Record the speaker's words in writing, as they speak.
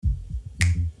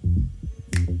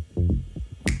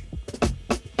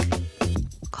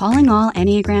Calling all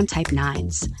Enneagram Type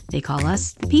 9s. They call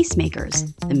us the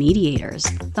peacemakers, the mediators,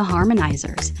 the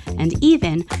harmonizers, and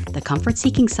even the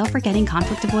comfort-seeking, self-forgetting,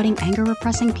 conflict-avoiding,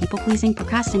 anger-repressing, people-pleasing,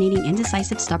 procrastinating,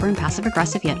 indecisive, stubborn,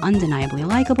 passive-aggressive, yet undeniably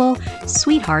likable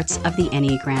sweethearts of the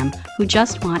Enneagram who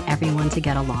just want everyone to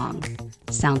get along.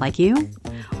 Sound like you?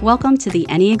 Welcome to the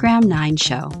Enneagram 9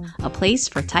 Show, a place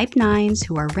for Type 9s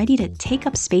who are ready to take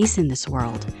up space in this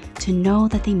world, to know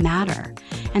that they matter,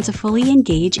 and to fully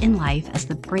engage in life as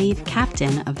the brave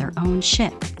captain of their own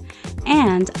ship.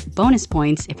 And bonus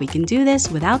points if we can do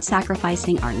this without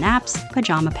sacrificing our naps,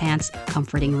 pajama pants,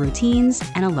 comforting routines,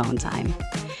 and alone time.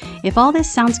 If all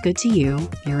this sounds good to you,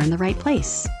 you're in the right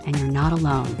place, and you're not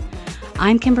alone.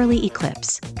 I'm Kimberly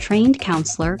Eclipse, trained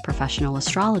counselor, professional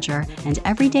astrologer, and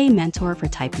everyday mentor for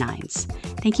Type 9s.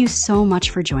 Thank you so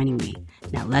much for joining me.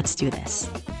 Now let's do this.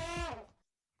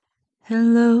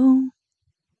 Hello,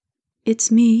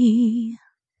 it's me.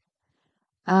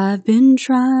 I've been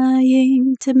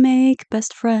trying to make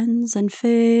best friends and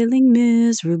failing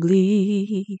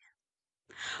miserably.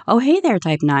 Oh, hey there,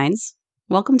 Type 9s.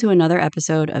 Welcome to another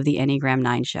episode of the Enneagram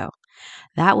 9 Show.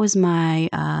 That was my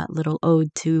little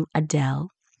ode to Adele.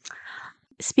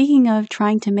 Speaking of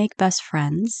trying to make best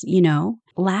friends,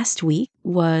 last week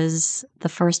was the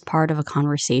first part of a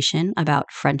conversation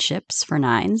about friendships for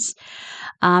 9s.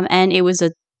 And it was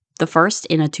the first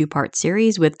in a 2-part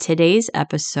series, with today's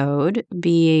episode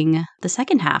being the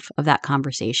second half of that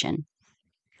conversation.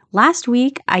 Last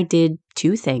week, I did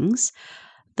 2 things.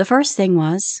 The first thing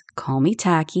was, call me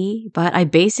tacky, but I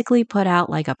basically put out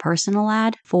like a personal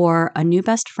ad for a new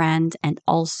best friend and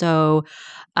also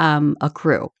a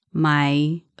crew,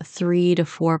 my 3 to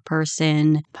 4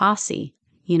 person posse.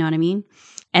 You know what I mean?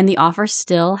 And the offer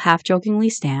still half jokingly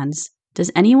stands.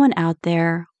 Does anyone out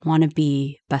there want to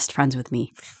be best friends with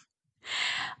me?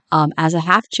 As a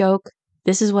half joke,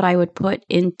 this is what I would put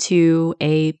into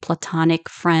a platonic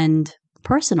friend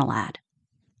personal ad.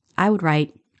 I would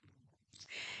write,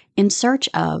 in search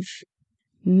of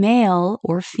male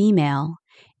or female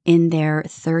in their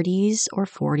 30s or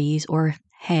 40s or,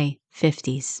 hey,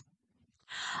 50s.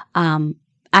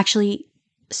 Actually,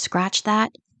 scratch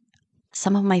that.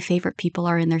 Some of my favorite people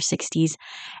are in their 60s.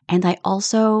 And I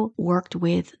also worked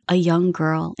with a young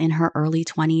girl in her early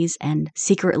 20s and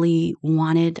secretly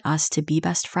wanted us to be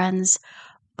best friends.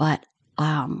 But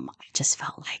I just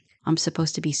felt like I'm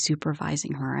supposed to be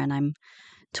supervising her, and I'm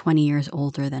 20 years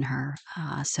older than her.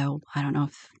 So I don't know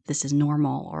if this is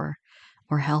normal or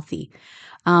healthy.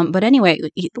 But anyway,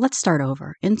 let's start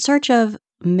over. In search of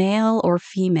male or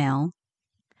female,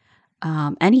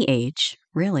 any age,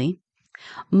 really,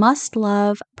 must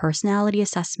love personality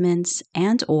assessments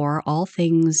and or all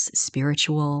things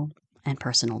spiritual and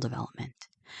personal development.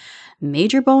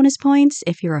 Major bonus points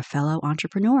if you're a fellow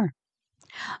entrepreneur.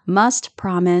 Must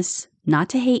promise not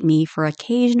to hate me for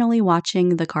occasionally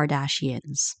watching The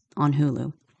Kardashians on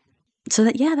Hulu. So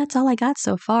that's all I got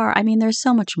so far. I mean, there's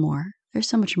so much more. There's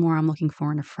so much more I'm looking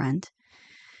for in a friend.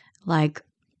 Like,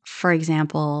 for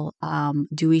example,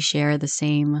 do we share the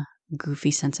same goofy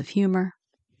sense of humor?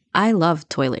 I love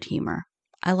toilet humor.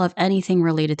 I love anything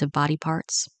related to body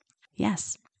parts.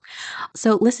 Yes.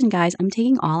 So listen, guys, I'm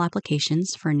taking all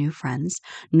applications for new friends.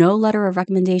 No letter of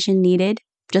recommendation needed.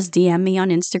 Just DM me on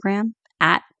Instagram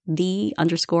at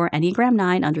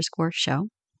 @the_Enneagram9_show.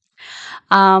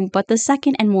 But the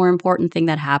second and more important thing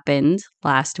that happened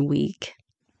last week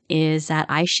is that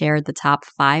I shared the top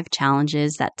 5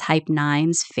 challenges that Type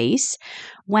 9s face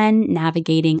when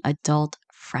navigating adult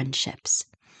friendships.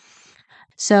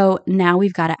 So now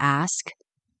we've got to ask,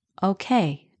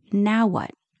 okay, now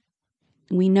what?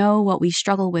 We know what we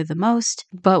struggle with the most,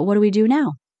 but what do we do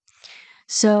now?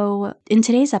 So in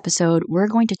today's episode, we're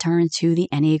going to turn to the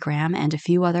Enneagram and a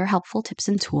few other helpful tips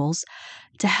and tools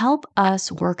to help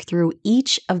us work through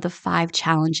each of the 5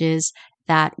 challenges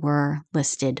that were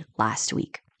listed last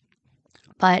week.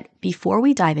 But before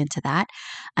we dive into that,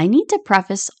 I need to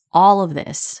preface all of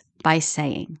this by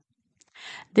saying,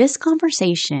 this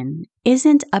conversation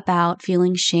isn't about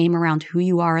feeling shame around who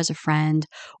you are as a friend,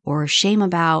 or shame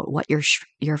about what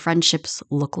your friendships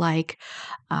look like,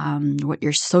 what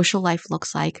your social life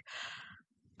looks like.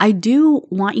 I do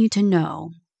want you to know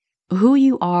who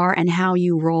you are and how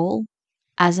you roll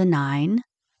as a 9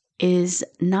 is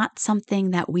not something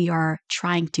that we are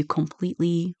trying to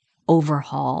completely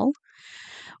overhaul.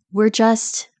 We're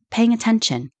just paying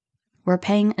attention. We're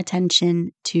paying attention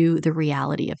to the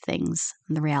reality of things,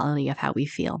 the reality of how we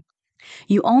feel.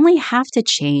 You only have to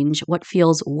change what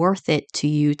feels worth it to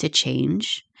you to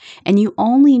change. And you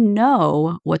only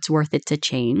know what's worth it to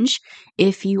change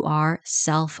if you are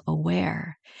self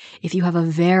aware. If you have a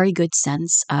very good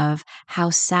sense of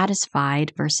how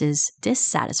satisfied versus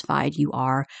dissatisfied you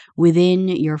are within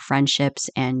your friendships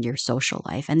and your social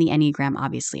life. And the Enneagram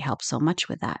obviously helps so much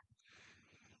with that.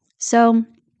 So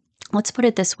let's put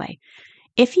it this way.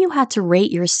 If you had to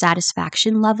rate your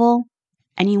satisfaction level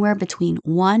anywhere between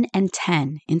 1 and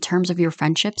 10 in terms of your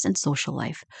friendships and social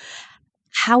life,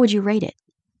 how would you rate it?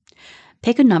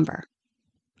 Pick a number.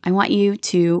 I want you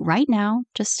to, right now,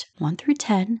 just 1 through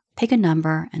 10, pick a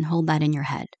number and hold that in your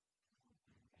head.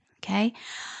 Okay?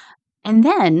 And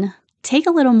then take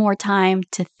a little more time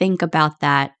to think about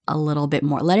that a little bit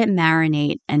more. Let it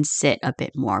marinate and sit a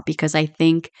bit more, because I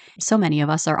think so many of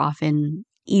us are often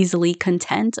easily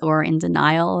content or in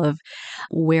denial of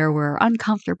where we're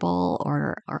uncomfortable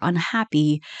or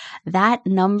unhappy. That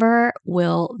number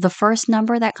the first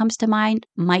number that comes to mind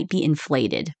might be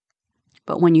inflated.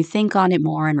 But when you think on it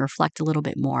more and reflect a little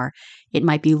bit more, it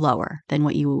might be lower than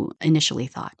what you initially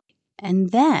thought.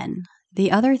 And then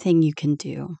the other thing you can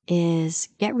do is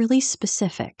get really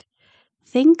specific.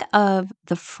 Think of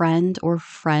the friend or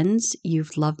friends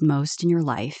you've loved most in your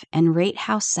life and rate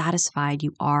how satisfied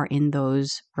you are in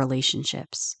those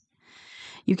relationships.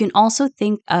 You can also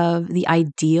think of the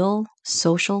ideal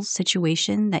social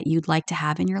situation that you'd like to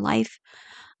have in your life,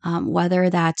 whether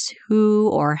that's who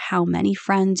or how many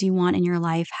friends you want in your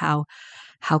life, how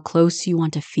close you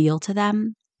want to feel to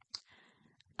them.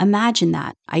 Imagine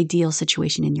that ideal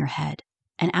situation in your head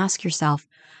and ask yourself,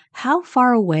 how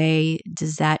far away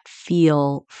does that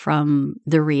feel from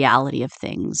the reality of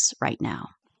things right now?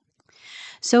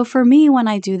 So for me, when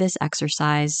I do this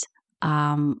exercise,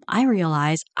 I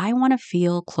realize I want to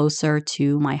feel closer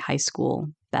to my high school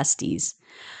besties.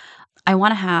 I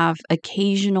want to have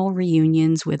occasional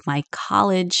reunions with my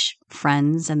college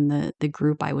friends and the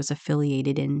group I was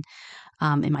affiliated in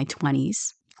my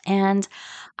 20s. And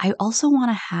I also want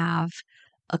to have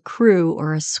a crew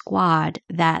or a squad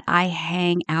that I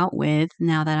hang out with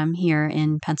now that I'm here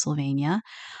in Pennsylvania.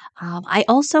 I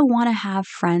also want to have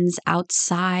friends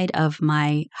outside of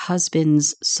my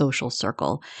husband's social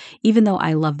circle, even though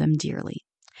I love them dearly.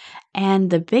 And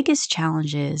the biggest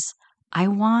challenge is I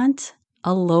want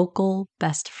a local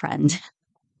best friend,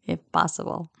 if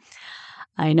possible.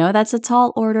 I know that's a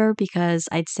tall order because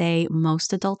I'd say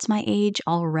most adults my age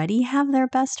already have their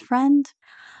best friend.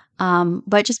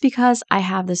 But just because I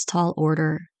have this tall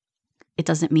order, it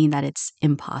doesn't mean that it's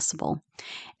impossible.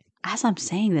 As I'm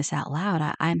saying this out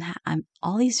loud, I'm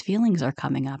all these feelings are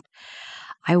coming up.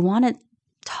 I want to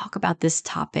talk about this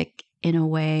topic in a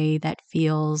way that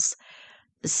feels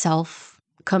self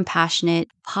compassionate,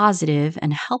 positive,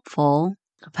 and helpful.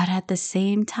 But at the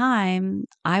same time,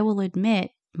 I will admit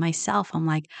myself, I'm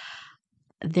like,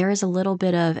 there is a little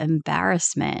bit of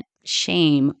embarrassment,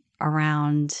 shame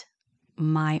around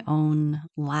my own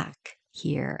lack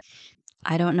here.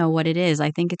 I don't know what it is.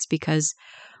 I think it's because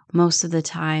most of the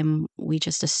time we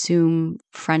just assume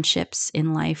friendships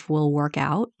in life will work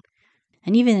out.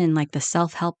 And even in like the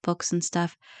self-help books and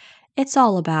stuff, it's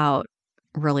all about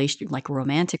like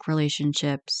romantic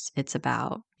relationships. It's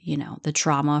about, the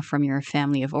trauma from your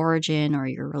family of origin or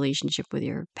your relationship with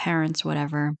your parents,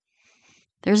 whatever.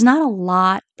 There's not a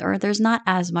lot, or there's not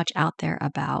as much out there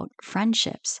about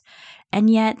friendships. And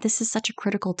yet, this is such a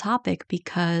critical topic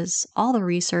because all the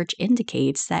research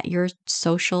indicates that your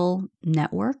social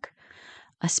network,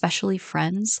 especially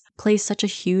friends, plays such a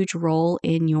huge role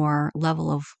in your level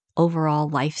of overall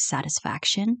life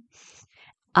satisfaction.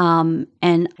 And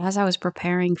as I was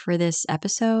preparing for this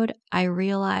episode, I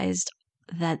realized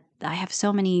that I have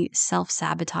so many self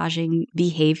sabotaging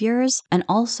behaviors and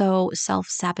also self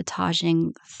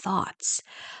sabotaging thoughts.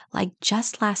 Like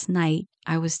just last night,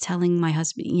 I was telling my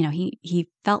husband, he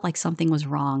felt like something was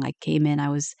wrong. I came in,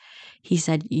 he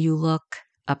said, "You look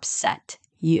upset.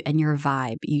 And your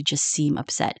vibe, you just seem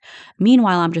upset."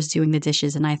 Meanwhile, I'm just doing the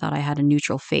dishes and I thought I had a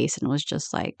neutral face and was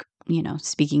just like,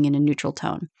 speaking in a neutral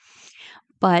tone.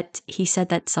 But he said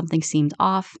that something seemed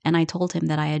off, and I told him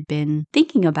that I had been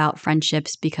thinking about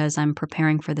friendships because I'm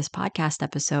preparing for this podcast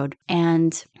episode.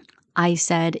 And I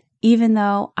said, even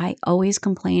though I always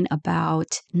complain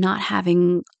about not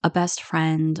having a best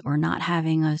friend or not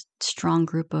having a strong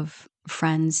group of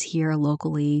friends here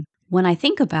locally, when I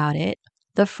think about it,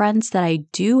 the friends that I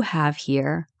do have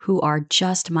here who are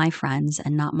just my friends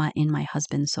and not in my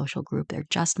husband's social group, they're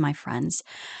just my friends.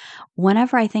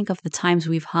 Whenever I think of the times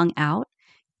we've hung out,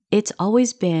 it's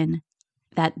always been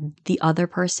that the other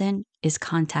person is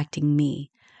contacting me.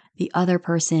 The other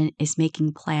person is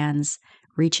making plans,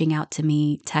 reaching out to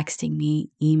me, texting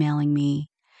me, emailing me.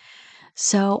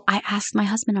 So I asked my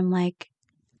husband, I'm like,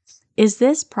 is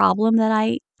this problem that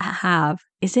I have,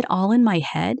 is it all in my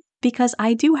head? Because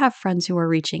I do have friends who are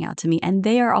reaching out to me and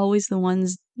they are always the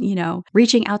ones,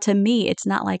 reaching out to me. It's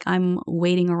not like I'm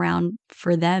waiting around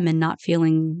for them and not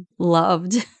feeling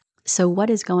loved. So what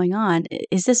is going on?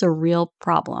 Is this a real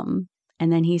problem?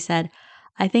 And then he said,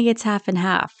 I think it's half and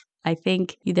half. I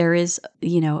think there is,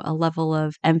 a level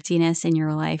of emptiness in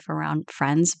your life around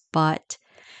friends, but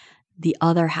the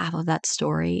other half of that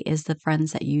story is the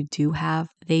friends that you do have,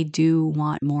 they do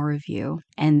want more of you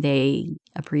and they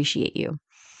appreciate you.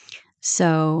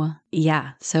 So,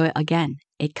 yeah. So again,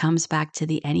 it comes back to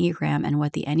the Enneagram and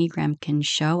what the Enneagram can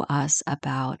show us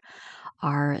about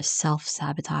our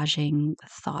self-sabotaging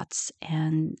thoughts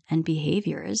and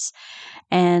behaviors,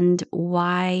 and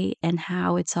why and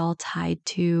how it's all tied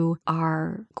to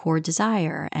our core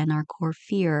desire and our core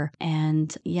fear.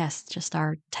 And yes, just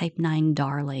our type 9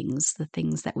 darlings, the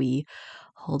things that we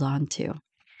hold on to.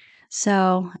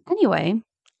 So, anyway,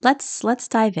 let's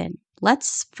dive in.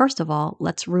 Let's first of all,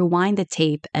 let's rewind the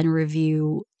tape and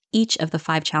review each of the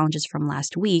 5 challenges from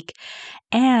last week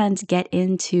and get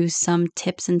into some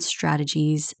tips and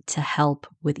strategies to help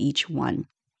with each one.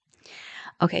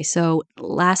 Okay, so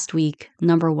last week,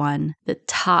 number 1, the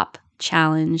top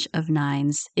challenge of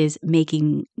 9s is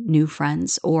making new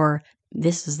friends, or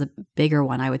this is the bigger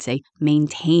one, I would say,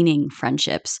 maintaining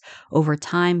friendships over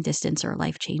time, distance, or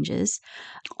life changes.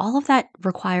 All of that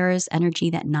requires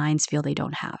energy that 9s feel they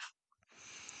don't have.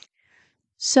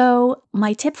 So,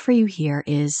 my tip for you here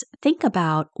is think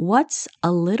about what's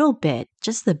a little bit,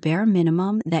 just the bare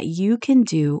minimum that you can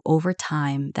do over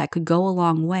time that could go a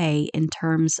long way in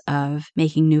terms of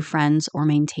making new friends or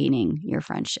maintaining your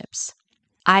friendships.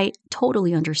 I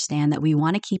totally understand that we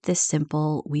want to keep this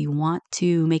simple. We want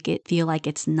to make it feel like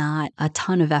it's not a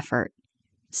ton of effort.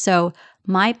 So,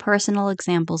 my personal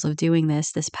examples of doing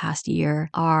this past year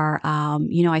are,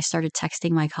 I started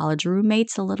texting my college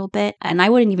roommates a little bit, and I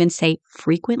wouldn't even say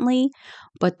frequently,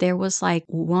 but there was like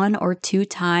 1 or 2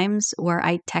 times where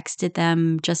I texted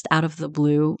them just out of the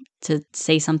blue to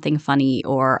say something funny,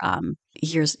 or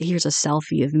here's a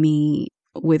selfie of me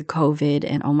with COVID,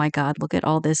 and oh my God, look at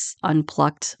all this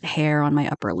unplucked hair on my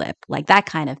upper lip, like that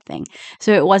kind of thing.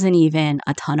 So it wasn't even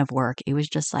a ton of work. It was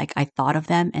just like I thought of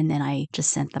them and then I just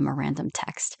sent them a random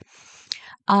text.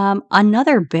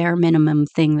 Another bare minimum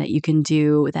thing that you can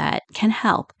do that can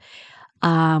help.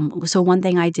 So one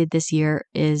thing I did this year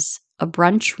is a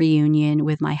brunch reunion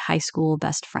with my high school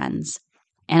best friends,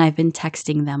 and I've been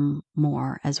texting them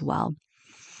more as well.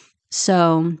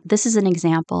 So, this is an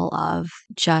example of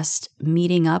just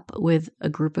meeting up with a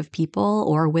group of people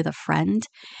or with a friend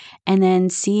and then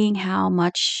seeing how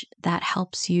much that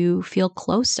helps you feel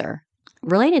closer.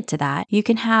 Related to that, you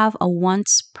can have a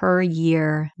once per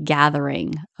year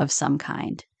gathering of some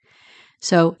kind.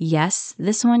 So, yes,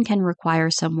 this one can require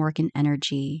some work and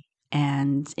energy,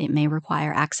 and it may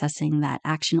require accessing that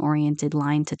action oriented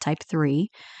line to type 3,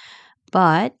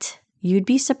 but you'd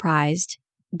be surprised.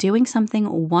 Doing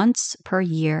something once per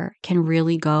year can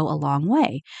really go a long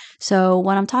way. So,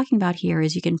 what I'm talking about here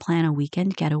is you can plan a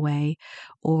weekend getaway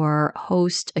or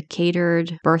host a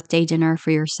catered birthday dinner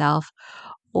for yourself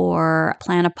or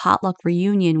plan a potluck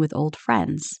reunion with old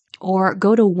friends or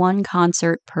go to one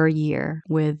concert per year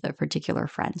with a particular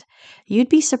friend. You'd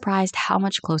be surprised how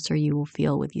much closer you will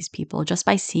feel with these people just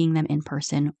by seeing them in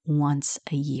person once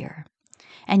a year.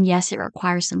 And yes, it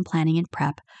requires some planning and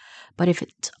prep, but if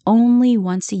it's only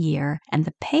once a year and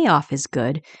the payoff is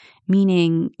good,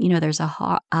 meaning, there's a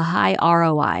high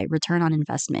ROI, return on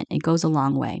investment, it goes a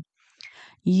long way.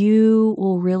 You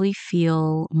will really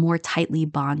feel more tightly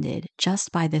bonded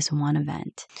just by this one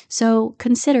event. So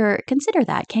consider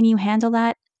that. Can you handle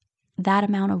that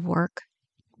amount of work?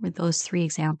 With those 3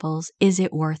 examples, is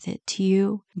it worth it to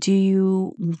you? Do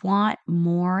you want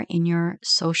more in your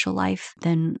social life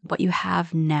than what you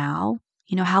have now?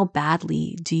 How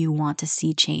badly do you want to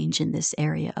see change in this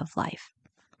area of life?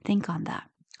 Think on that.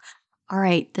 All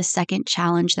right, the second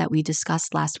challenge that we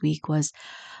discussed last week was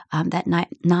that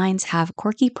 9s have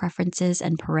quirky preferences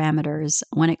and parameters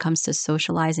when it comes to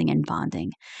socializing and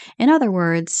bonding. In other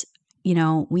words,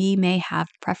 we may have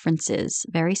preferences,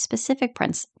 very specific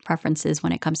preferences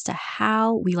when it comes to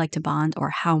how we like to bond or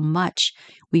how much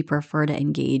we prefer to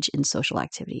engage in social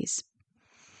activities.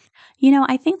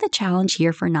 I think the challenge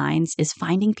here for 9s is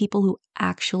finding people who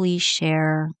actually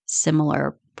share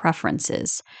similar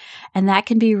preferences, and that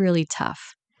can be really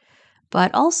tough.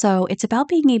 But also, it's about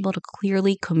being able to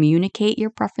clearly communicate your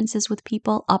preferences with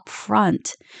people up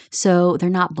front so they're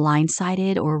not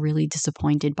blindsided or really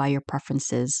disappointed by your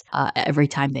preferences every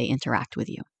time they interact with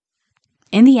you.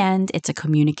 In the end, it's a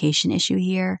communication issue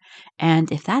here.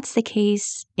 And if that's the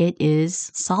case, it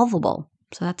is solvable.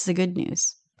 So that's the good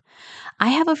news. I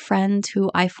have a friend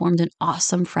who I formed an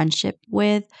awesome friendship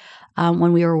with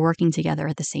when we were working together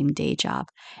at the same day job.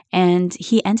 And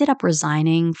he ended up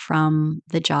resigning from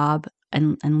the job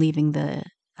and leaving the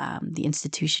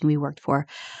institution we worked for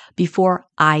before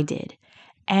I did.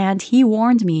 And he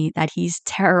warned me that he's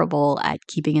terrible at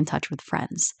keeping in touch with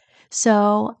friends.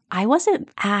 So I wasn't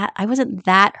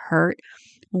that hurt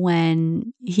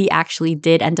when he actually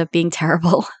did end up being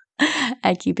terrible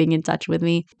at keeping in touch with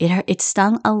me. It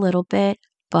stung a little bit,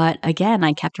 but again,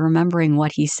 I kept remembering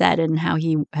what he said and how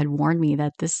he had warned me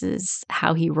that this is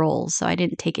how he rolls. So I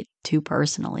didn't take it too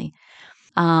personally.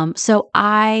 So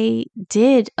I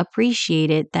did appreciate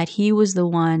it that he was the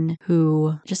one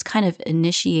who just kind of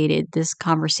initiated this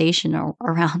conversation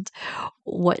around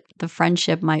what the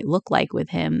friendship might look like with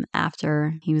him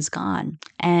after he was gone.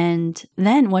 And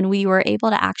then when we were able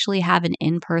to actually have an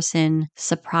in-person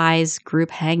surprise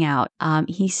group hangout,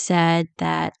 he said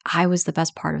that I was the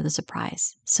best part of the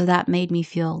surprise. So that made me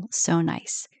feel so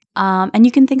nice. And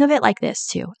you can think of it like this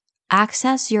too.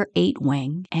 Access your 8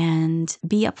 wing and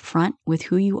be upfront with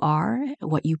who you are,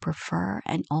 what you prefer,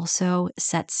 and also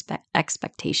set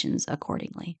expectations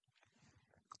accordingly.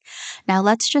 Now,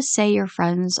 let's just say your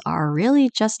friends are really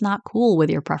just not cool with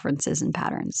your preferences and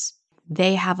patterns.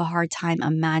 They have a hard time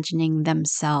imagining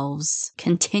themselves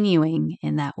continuing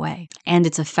in that way, and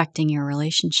it's affecting your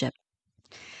relationship.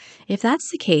 If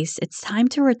that's the case, it's time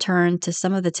to return to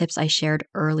some of the tips I shared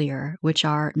earlier, which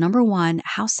are number one,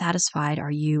 how satisfied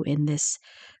are you in this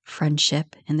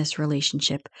friendship, in this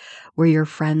relationship, where your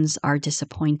friends are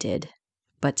disappointed,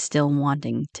 but still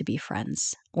wanting to be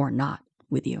friends or not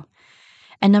with you?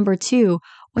 And number two,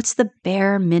 what's the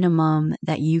bare minimum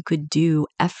that you could do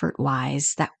effort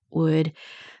wise that would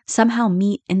somehow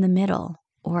meet in the middle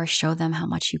or show them how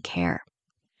much you care?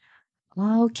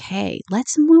 Okay,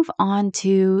 let's move on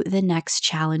to the next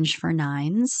challenge for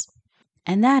nines.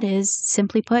 And that is,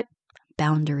 simply put,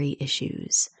 boundary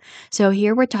issues. So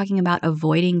here we're talking about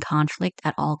avoiding conflict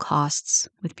at all costs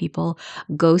with people,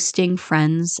 ghosting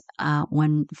friends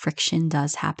when friction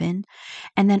does happen,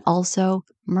 and then also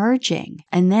merging.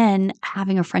 And then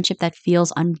having a friendship that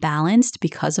feels unbalanced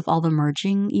because of all the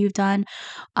merging you've done,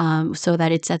 so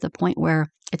that it's at the point where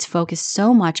it's focused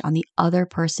so much on the other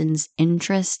person's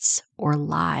interests or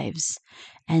lives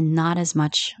and not as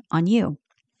much on you.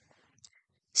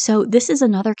 So, this is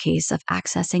another case of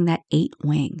accessing that 8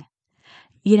 wing.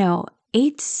 You know,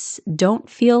 eights don't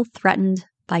feel threatened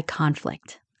by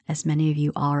conflict, as many of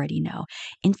you already know.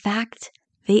 In fact,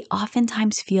 they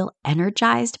oftentimes feel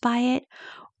energized by it,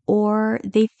 or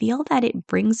they feel that it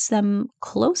brings them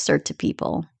closer to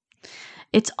people.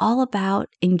 It's all about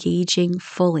engaging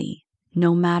fully,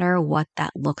 no matter what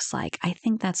that looks like. I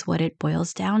think that's what it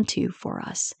boils down to for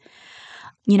us.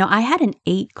 You know, I had an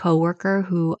 8 coworker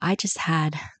who I just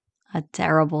had a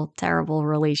terrible, terrible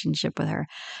relationship with her.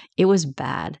 It was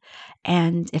bad.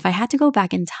 And if I had to go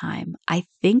back in time, I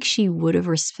think she would have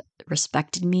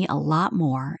respected me a lot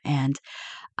more. And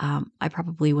I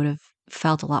probably would have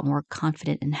felt a lot more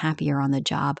confident and happier on the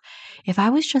job if I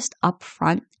was just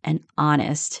upfront and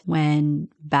honest when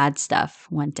bad stuff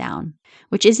went down,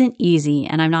 which isn't easy.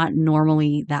 And I'm not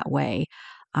normally that way.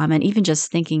 And even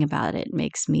just thinking about it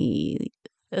makes me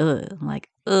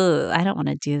I don't want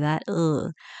to do that.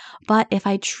 Ugh. But if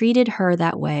I treated her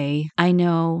that way, I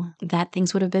know that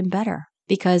things would have been better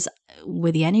because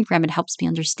with the Enneagram, it helps me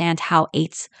understand how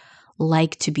eights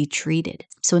like to be treated.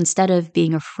 So instead of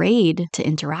being afraid to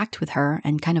interact with her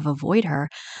and kind of avoid her,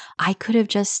 I could have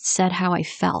just said how I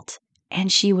felt and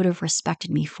she would have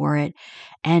respected me for it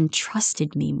and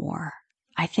trusted me more.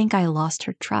 I think I lost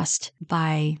her trust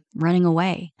by running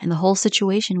away, and the whole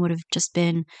situation would have just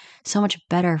been so much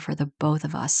better for the both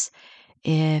of us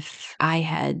if I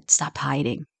had stopped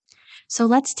hiding. So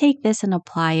let's take this and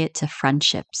apply it to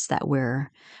friendships that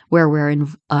we're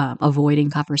avoiding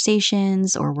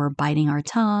conversations or we're biting our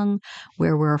tongue,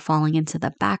 where we're falling into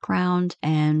the background,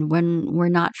 and when we're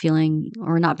not feeling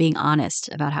or not being honest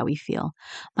about how we feel.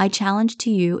 My challenge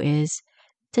to you is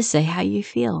to say how you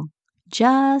feel,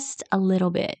 just a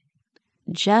little bit.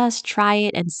 Just try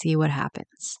it and see what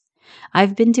happens.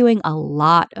 I've been doing a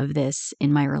lot of this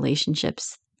in my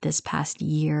relationships this past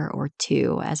year or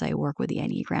two as I work with the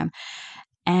Enneagram.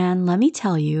 And let me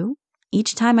tell you,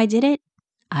 each time I did it,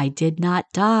 I did not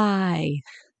die.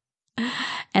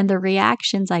 And the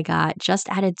reactions I got just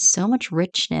added so much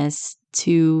richness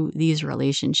to these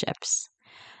relationships.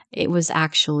 It was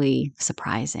actually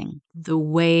surprising the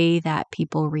way that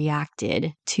people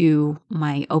reacted to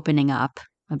my opening up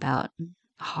about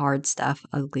hard stuff,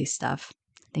 ugly stuff,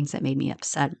 things that made me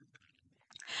upset.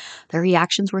 The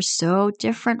reactions were so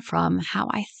different from how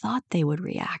I thought they would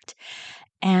react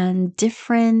and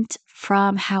different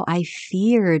from how I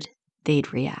feared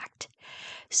they'd react.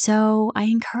 So I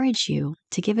encourage you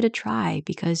to give it a try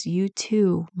because you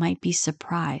too might be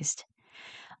surprised.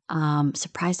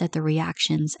 Surprised at the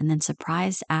reactions and then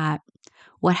surprised at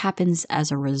what happens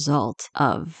as a result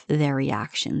of their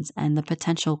reactions and the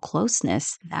potential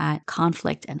closeness that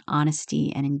conflict and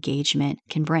honesty and engagement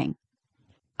can bring.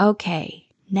 Okay,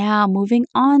 now moving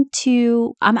on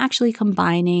to, I'm actually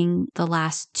combining the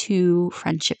last two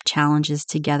friendship challenges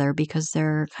together because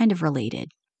they're kind of related.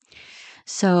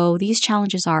 So these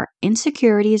challenges are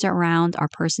insecurities around our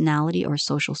personality or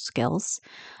social skills.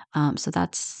 So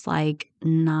that's like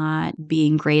not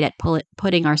being great at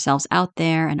putting ourselves out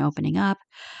there and opening up.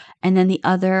 And then the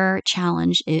other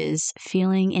challenge is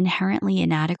feeling inherently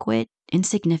inadequate,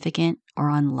 insignificant, or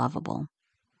unlovable.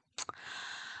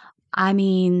 I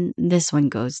mean, this one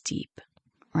goes deep,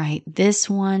 right? This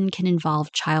one can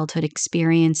involve childhood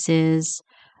experiences,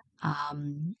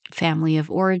 family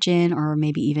of origin, or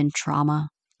maybe even trauma.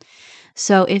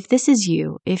 So, if this is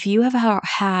you, if you have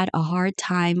had a hard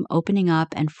time opening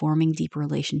up and forming deep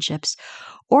relationships,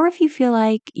 or if you feel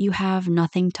like you have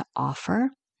nothing to offer,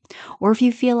 or if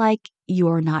you feel like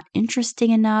you're not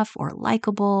interesting enough, or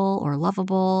likable, or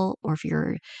lovable, or if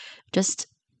you're just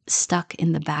stuck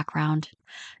in the background,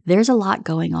 there's a lot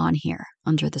going on here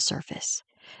under the surface.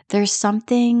 There's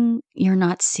something you're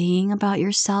not seeing about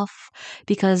yourself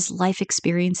because life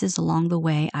experiences along the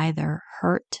way either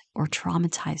hurt or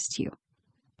traumatized you.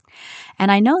 And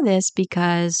I know this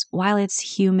because while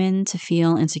it's human to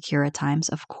feel insecure at times,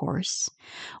 of course,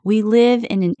 we live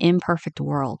in an imperfect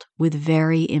world with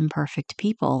very imperfect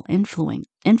people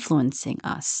influencing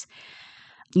us.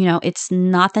 You know, it's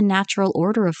not the natural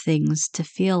order of things to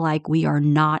feel like we are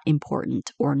not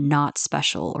important or not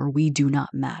special or we do not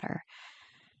matter.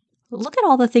 Look at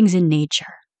all the things in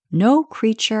nature. No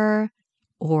creature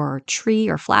or tree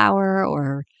or flower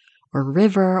or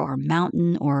river or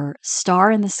mountain or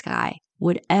star in the sky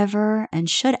would ever and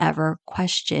should ever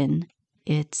question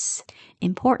its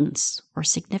importance or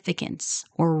significance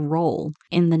or role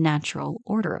in the natural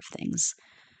order of things.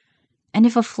 And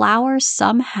if a flower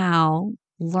somehow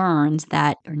learned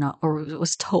that or not or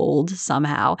was told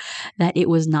somehow that it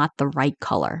was not the right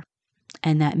color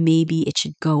and that maybe it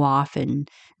should go off and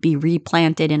be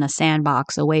replanted in a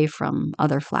sandbox away from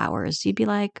other flowers, you'd be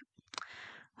like,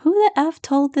 who the F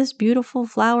told this beautiful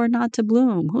flower not to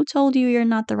bloom? Who told you you're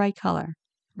not the right color?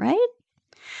 Right?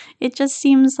 It just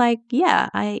seems like, yeah,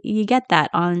 you get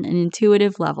that on an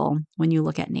intuitive level when you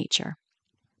look at nature.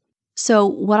 So,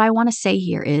 what I want to say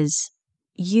here is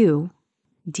you,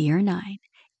 dear nine,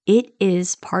 it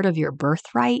is part of your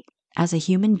birthright as a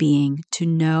human being to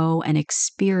know and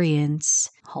experience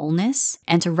wholeness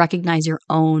and to recognize your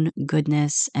own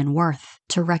goodness and worth,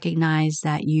 to recognize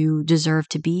that you deserve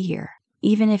to be here.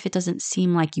 Even if it doesn't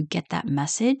seem like you get that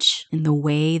message in the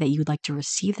way that you'd like to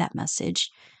receive that message,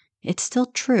 it's still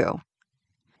true.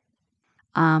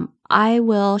 I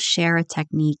will share a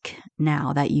technique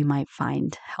now that you might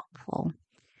find helpful.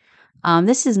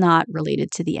 This is not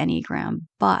related to the Enneagram,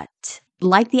 but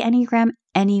like the Enneagram,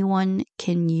 anyone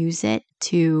can use it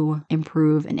to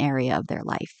improve an area of their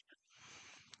life.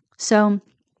 So,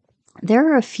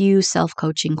 there are a few self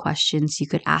coaching questions you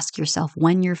could ask yourself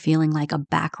when you're feeling like a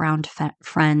background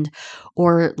friend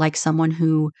or like someone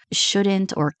who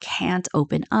shouldn't or can't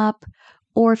open up,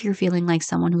 or if you're feeling like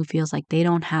someone who feels like they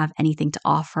don't have anything to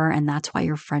offer and that's why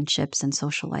your friendships and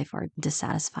social life are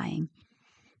dissatisfying.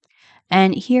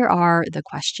 And here are the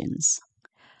questions.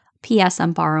 P.S.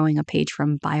 I'm borrowing a page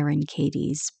from Byron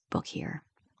Katie's book here.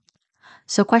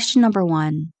 So, question number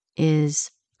one is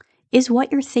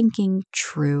what you're thinking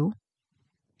true?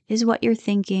 Is what you're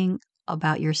thinking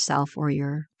about yourself or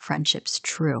your friendships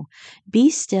true? Be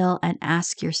still and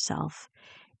ask yourself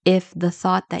if the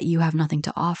thought that you have nothing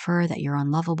to offer, that you're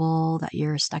unlovable, that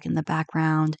you're stuck in the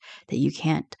background, that you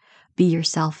can't be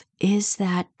yourself, is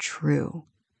that true?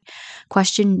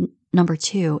 Question number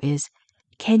two is,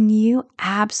 can you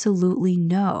absolutely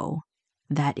know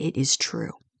that it is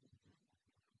true?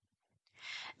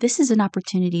 This is an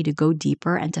opportunity to go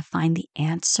deeper and to find the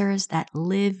answers that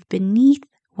live beneath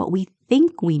what we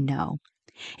think we know.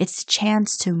 It's a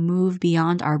chance to move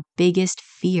beyond our biggest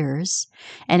fears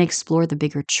and explore the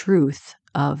bigger truth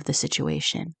of the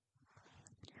situation.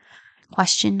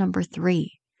 Question number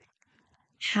 3.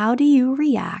 How do you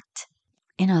react?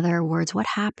 In other words, what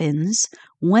happens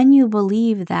when you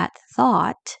believe that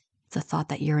thought, the thought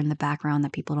that you're in the background,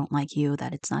 that people don't like you,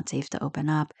 that it's not safe to open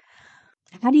up?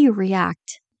 How do you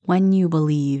react when you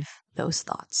believe those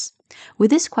thoughts? With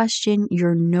this question,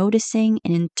 you're noticing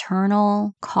an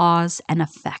internal cause and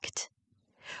effect.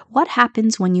 What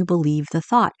happens when you believe the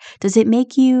thought? Does it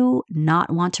make you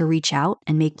not want to reach out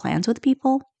and make plans with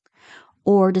people?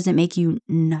 Or does it make you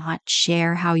not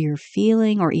share how you're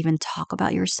feeling or even talk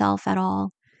about yourself at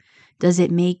all? Does it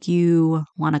make you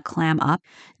want to clam up?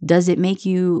 Does it make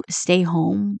you stay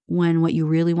home when what you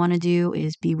really want to do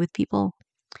is be with people?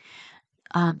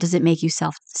 Does it make you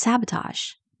self-sabotage?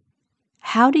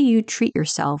 How do you treat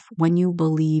yourself when you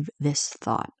believe this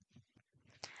thought?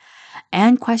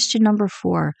 And question number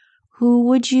 4, who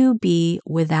would you be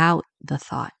without the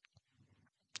thought?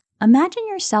 Imagine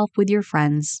yourself with your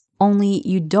friends, only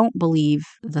you don't believe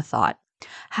the thought.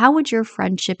 How would your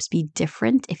friendships be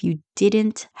different if you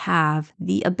didn't have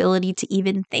the ability to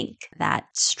even think that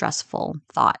stressful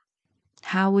thought?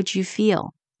 How would you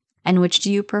feel? And which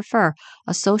do you prefer,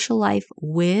 a social life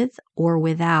with or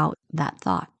without that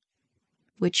thought?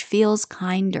 Which feels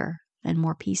kinder and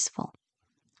more peaceful?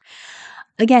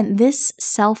 Again, this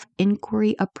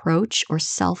self-inquiry approach or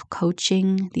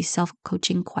self-coaching, these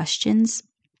self-coaching questions,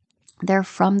 they're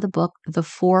from the book, The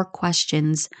 4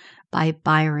 Questions by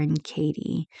Byron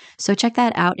Katie. So check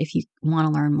that out if you want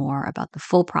to learn more about the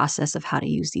full process of how to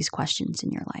use these questions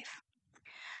in your life.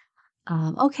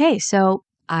 Okay, so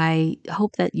I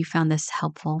hope that you found this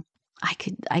helpful.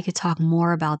 I could talk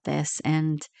more about this.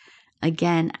 And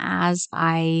again, as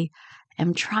I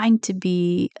am trying to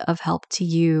be of help to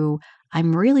you,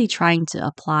 I'm really trying to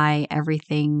apply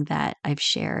everything that I've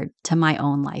shared to my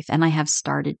own life, and I have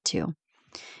started to.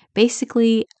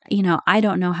 Basically, I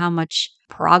don't know how much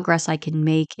progress I can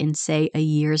make in, say, a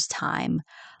year's time,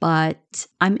 but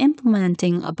I'm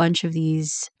implementing a bunch of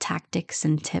these tactics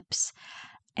and tips.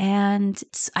 And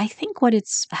I think what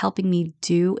it's helping me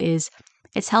do is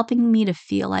it's helping me to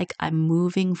feel like I'm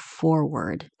moving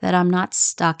forward, that I'm not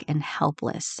stuck and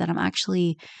helpless, that I'm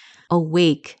actually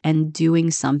awake and doing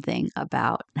something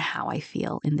about how I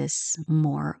feel in this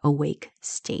more awake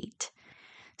state.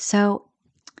 So,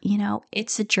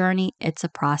 it's a journey, it's a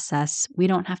process. We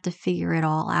don't have to figure it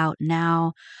all out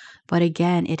now. But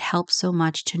again, it helps so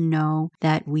much to know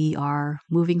that we are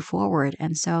moving forward.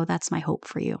 And so that's my hope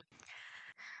for you.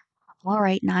 All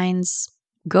right, 9s,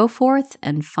 go forth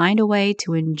and find a way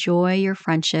to enjoy your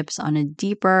friendships on a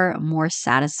deeper, more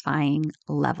satisfying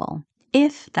level,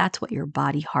 if that's what your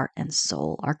body, heart, and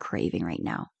soul are craving right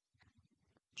now.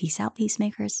 Peace out,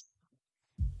 peacemakers.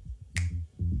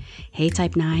 Hey,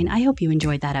 Type 9, I hope you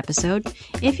enjoyed that episode.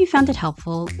 If you found it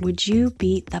helpful, would you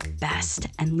be the best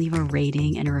and leave a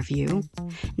rating and a review?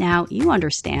 Now, you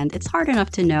understand it's hard enough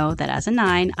to know that as a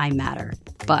 9, I matter.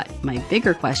 But my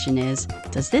bigger question is,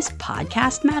 does this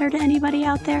podcast matter to anybody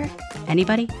out there?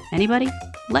 Anybody?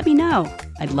 Let me know.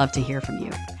 I'd love to hear from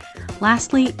you.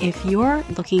 Lastly, if you're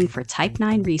looking for Type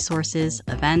 9 resources,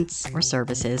 events, or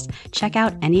services, check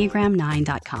out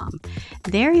Enneagram9.com.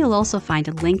 There you'll also find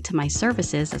a link to my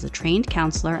services as a trained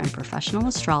counselor and professional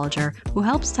astrologer who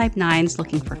helps Type 9s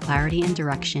looking for clarity and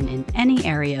direction in any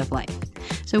area of life.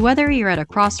 So whether you're at a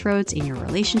crossroads in your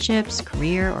relationships,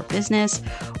 career, or business,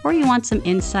 or you want some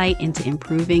insight into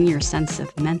improving your sense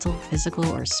of mental, physical,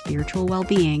 or spiritual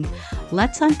well-being,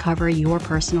 let's uncover your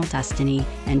personal destiny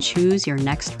and choose your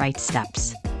next right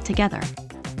steps together.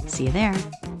 See you there.